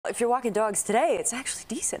if you're walking dogs today, it's actually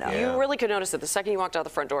decent out. You really could notice it the second you walked out the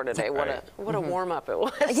front door today. What a warm up it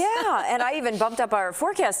was. Yeah, and I even bumped up our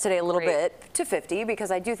forecast today a little bit to 50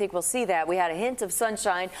 because I do think we'll see that. We had a hint of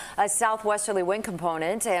sunshine, a southwesterly wind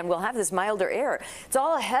component, and we'll have this milder air. It's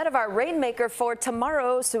all ahead of our rainmaker for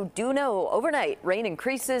tomorrow, so do know overnight rain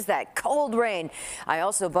increases, that cold rain. I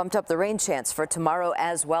also bumped up the rain chance for tomorrow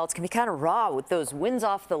as well. It's going to be kind of raw with those winds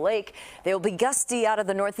off the lake. They will be gusty out of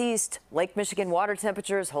the northeast. Lake Michigan water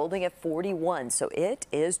temperatures holding at 41, so it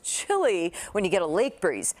is chilly when you get a lake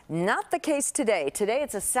breeze. Not the case today. Today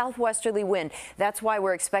it's a southwesterly wind. That's why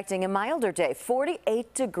we're expecting a milder day.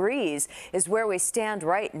 48 degrees is where we stand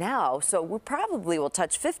right now, so we probably will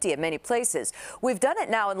touch 50 at many places. We've done it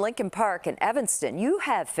now in Lincoln Park and Evanston. You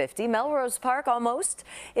have 50. Melrose Park almost.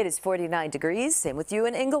 It is 49 degrees. Same with you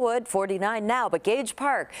in Inglewood, 49 now. But Gage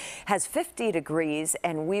Park has 50 degrees,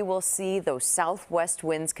 and we will see those southwest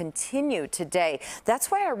winds continue today. That's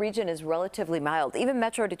why our region is relatively mild. Even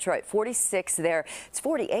Metro Detroit, 46 there. It's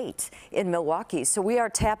 48 in Milwaukee. So we are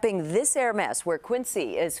tapping this air mass where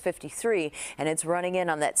Quincy is 53, and it's running in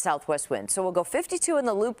on that southwest wind. So we'll go 52 in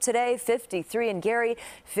the Loop today, 53 in Gary,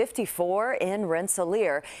 54 in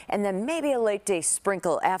Rensselaer, and then maybe a late day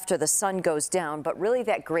sprinkle after the sun goes down. But really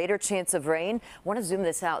that greater chance of rain, I want to zoom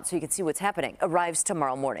this out so you can see what's happening, arrives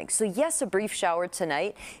tomorrow morning. So yes, a brief shower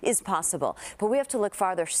tonight is possible, but we have to look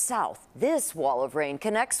farther south. This wall of rain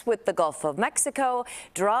connects with the Gulf of Mexico,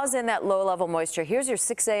 draws in that low-level moisture. Here's your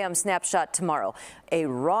 6 a.m. snapshot tomorrow. A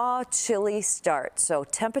raw, chilly start. So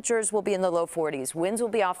temperatures will be in the low 40s. Winds will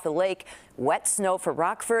be off the lake. Wet snow for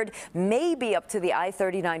Rockford, maybe up to the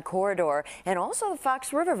I-39 corridor, and also the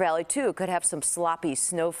Fox River Valley, too, could have some sloppy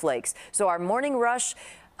snowflakes. So our morning rush,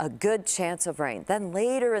 a good chance of rain. Then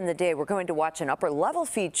later in the day, we're going to watch an upper level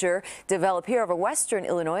feature develop here over western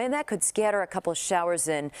Illinois, and that could scatter a couple of showers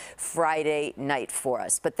in Friday night for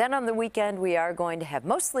us. But then on the weekend, we are going to have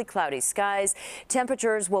mostly cloudy skies.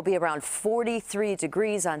 Temperatures will be around 43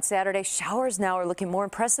 degrees on Saturday. Showers now are looking more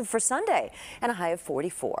impressive for Sunday, and a high of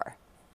 44.